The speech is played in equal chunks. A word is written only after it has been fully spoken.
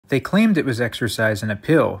They claimed it was exercise in a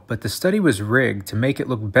pill, but the study was rigged to make it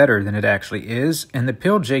look better than it actually is, and the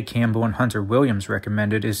pill J. Campbell and Hunter Williams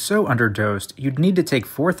recommended is so underdosed you'd need to take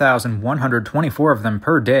 4,124 of them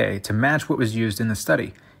per day to match what was used in the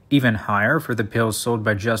study. Even higher for the pills sold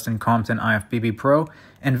by Justin Compton IFBB Pro,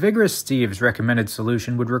 and Vigorous Steve's recommended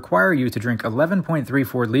solution would require you to drink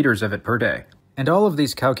 11.34 liters of it per day. And all of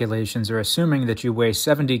these calculations are assuming that you weigh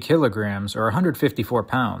 70 kilograms or 154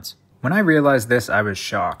 pounds. When I realized this, I was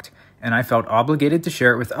shocked, and I felt obligated to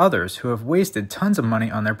share it with others who have wasted tons of money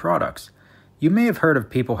on their products. You may have heard of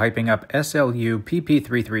people hyping up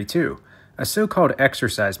SLU-PP-332, a so-called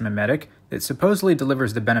exercise mimetic that supposedly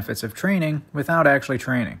delivers the benefits of training without actually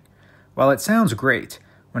training. While it sounds great,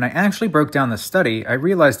 when I actually broke down the study, I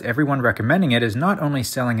realized everyone recommending it is not only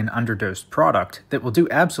selling an underdosed product that will do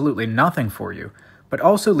absolutely nothing for you, but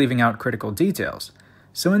also leaving out critical details.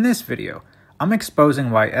 So in this video, I'm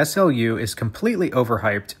exposing why SLU is completely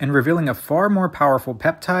overhyped and revealing a far more powerful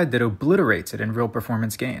peptide that obliterates it in real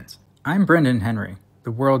performance gains. I'm Brenden Henry,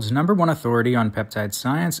 the world's #1 authority on peptide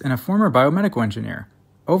science and a former biomedical engineer.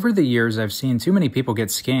 Over the years, I've seen too many people get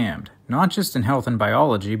scammed, not just in health and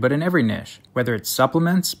biology, but in every niche. Whether it's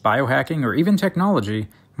supplements, biohacking, or even technology,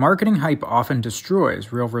 marketing hype often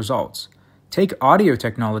destroys real results. Take audio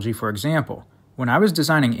technology, for example. When I was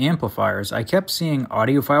designing amplifiers, I kept seeing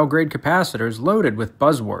audiophile-grade capacitors loaded with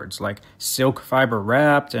buzzwords like silk fiber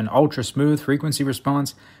wrapped and ultra-smooth frequency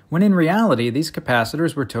response, when in reality, these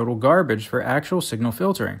capacitors were total garbage for actual signal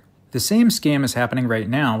filtering. The same scam is happening right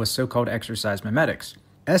now with so-called exercise mimetics.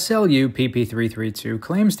 SLU-PP-332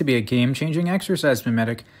 claims to be a game-changing exercise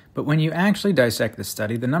mimetic, but when you actually dissect the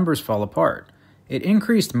study, the numbers fall apart. It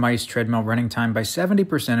increased mice treadmill running time by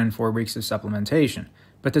 70% in 4 weeks of supplementation,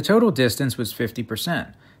 but the total distance was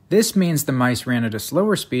 50%. This means the mice ran at a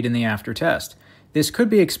slower speed in the after test. This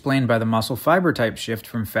could be explained by the muscle fiber type shift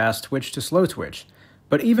from fast twitch to slow twitch.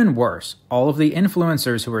 But even worse, all of the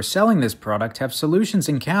influencers who are selling this product have solutions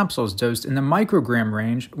in capsules dosed in the microgram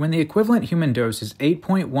range when the equivalent human dose is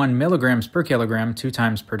 8.1 milligrams per kilogram 2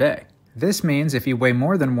 times per day. This means if you weigh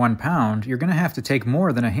more than 1 pound, you're going to have to take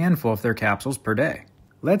more than a handful of their capsules per day.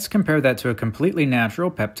 Let's compare that to a completely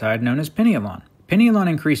natural peptide known as Pineolon. Pineolon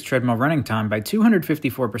increased treadmill running time by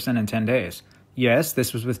 254% in 10 days. Yes,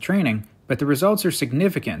 this was with training, but the results are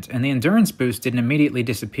significant, and the endurance boost didn't immediately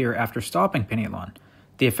disappear after stopping Pineolon.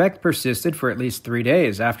 The effect persisted for at least 3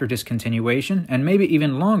 days after discontinuation, and maybe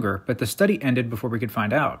even longer, but the study ended before we could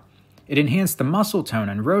find out. It enhanced the muscle tone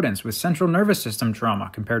in rodents with central nervous system trauma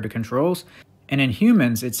compared to controls, and in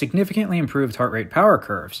humans, it significantly improved heart rate power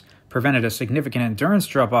curves, prevented a significant endurance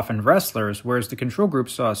drop-off in wrestlers, whereas the control group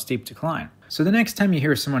saw a steep decline. So the next time you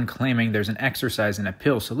hear someone claiming there's an exercise in a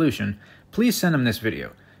pill solution, please send them this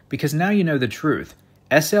video, because now you know the truth.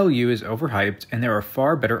 SLU is overhyped and there are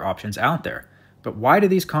far better options out there. But why do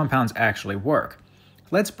these compounds actually work?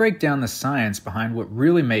 Let's break down the science behind what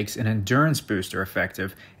really makes an endurance booster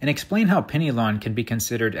effective and explain how Pineolon can be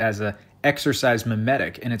considered as an exercise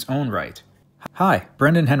mimetic in its own right. Hi,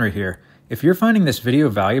 Brenden Henry here. If you're finding this video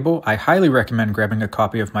valuable, I highly recommend grabbing a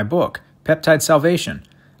copy of my book, Peptide Salvation.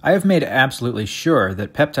 I have made absolutely sure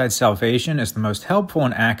that Peptide Salvation is the most helpful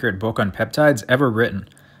and accurate book on peptides ever written.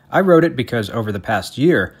 I wrote it because over the past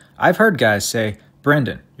year, I've heard guys say,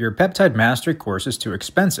 "Brenden, your peptide mastery course is too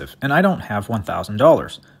expensive, and I don't have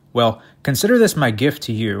 $1,000. Well, consider this my gift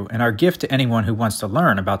to you and our gift to anyone who wants to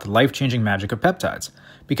learn about the life-changing magic of peptides.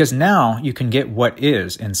 Because now you can get what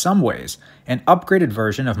is, in some ways, an upgraded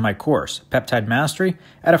version of my course, Peptide Mastery,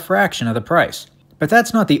 at a fraction of the price. But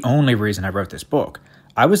that's not the only reason I wrote this book.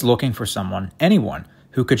 I was looking for someone, anyone,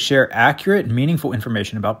 who could share accurate, meaningful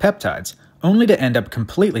information about peptides, only to end up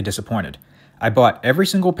completely disappointed. I bought every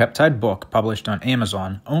single peptide book published on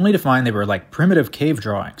Amazon, only to find they were like primitive cave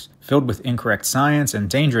drawings, filled with incorrect science and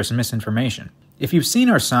dangerous misinformation. If you've seen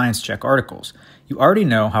our Science Check articles, you already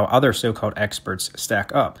know how other so-called experts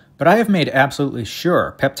stack up. But I have made absolutely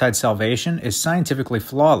sure Peptide Salvation is scientifically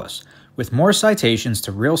flawless, with more citations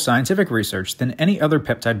to real scientific research than any other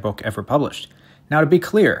peptide book ever published. Now to be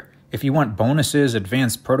clear, if you want bonuses,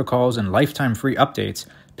 advanced protocols, and lifetime free updates,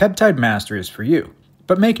 Peptide Mastery is for you.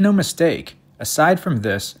 But make no mistake, aside from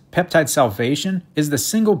this, Peptide Salvation is the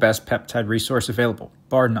single best peptide resource available,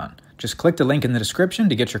 bar none. Just click the link in the description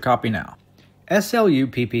to get your copy now.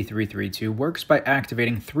 SLU-PP-332 works by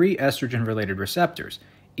activating 3 estrogen-related receptors,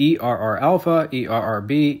 ERR-alpha,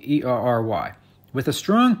 ERR-B, ERR-Y, with a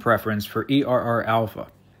strong preference for ERR-alpha.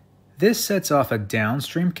 This sets off a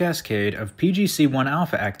downstream cascade of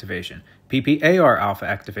PGC1-alpha activation, PPAR-alpha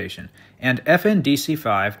activation, and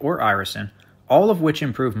FNDC5 or irisin, all of which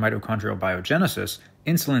improve mitochondrial biogenesis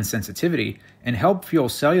insulin sensitivity, and help fuel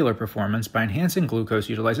cellular performance by enhancing glucose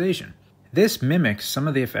utilization. This mimics some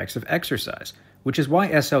of the effects of exercise, which is why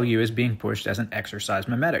SLU is being pushed as an exercise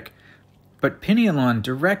mimetic. But pineolon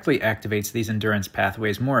directly activates these endurance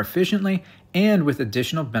pathways more efficiently and with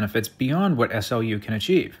additional benefits beyond what SLU can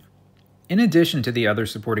achieve. In addition to the other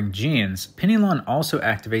supporting genes, pineolon also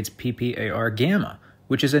activates PPAR-gamma,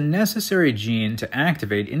 which is a necessary gene to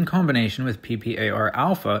activate in combination with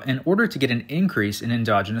PPAR-alpha in order to get an increase in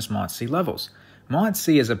endogenous mots-c levels.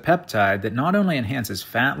 Mots-c is a peptide that not only enhances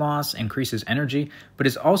fat loss, increases energy, but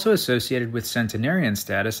is also associated with centenarian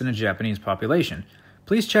status in a Japanese population.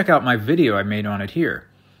 Please check out my video I made on it here.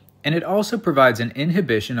 And it also provides an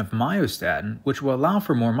inhibition of myostatin, which will allow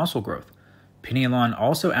for more muscle growth. Pineolon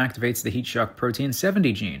also activates the heat shock protein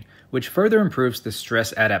 70 gene, which further improves the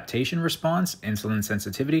stress adaptation response, insulin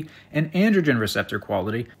sensitivity, and androgen receptor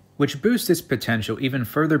quality, which boosts its potential even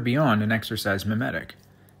further beyond an exercise mimetic.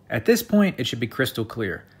 At this point, it should be crystal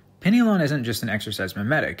clear. Pineolon isn't just an exercise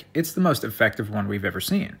mimetic, it's the most effective one we've ever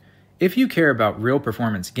seen. If you care about real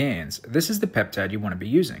performance gains, this is the peptide you want to be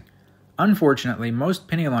using. Unfortunately, most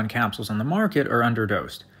pineolon capsules on the market are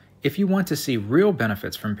underdosed. If you want to see real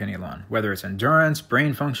benefits from pineolon, whether it's endurance,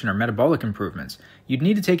 brain function, or metabolic improvements, you'd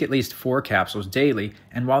need to take at least 4 capsules daily,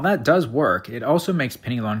 and while that does work, it also makes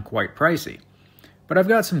pineolon quite pricey. But I've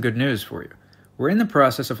got some good news for you. We're in the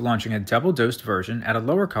process of launching a double-dosed version at a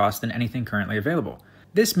lower cost than anything currently available.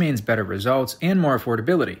 This means better results and more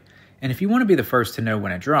affordability. And if you want to be the first to know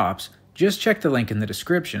when it drops, just check the link in the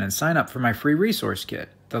description and sign up for my free resource kit,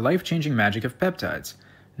 The Life-Changing Magic of Peptides.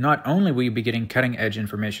 Not only will you be getting cutting-edge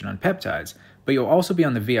information on peptides, but you'll also be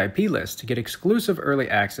on the VIP list to get exclusive early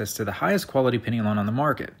access to the highest quality pineolon on the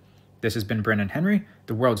market. This has been Brenden Henry,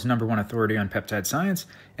 the world's #1 authority on peptide science,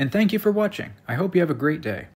 and thank you for watching. I hope you have a great day.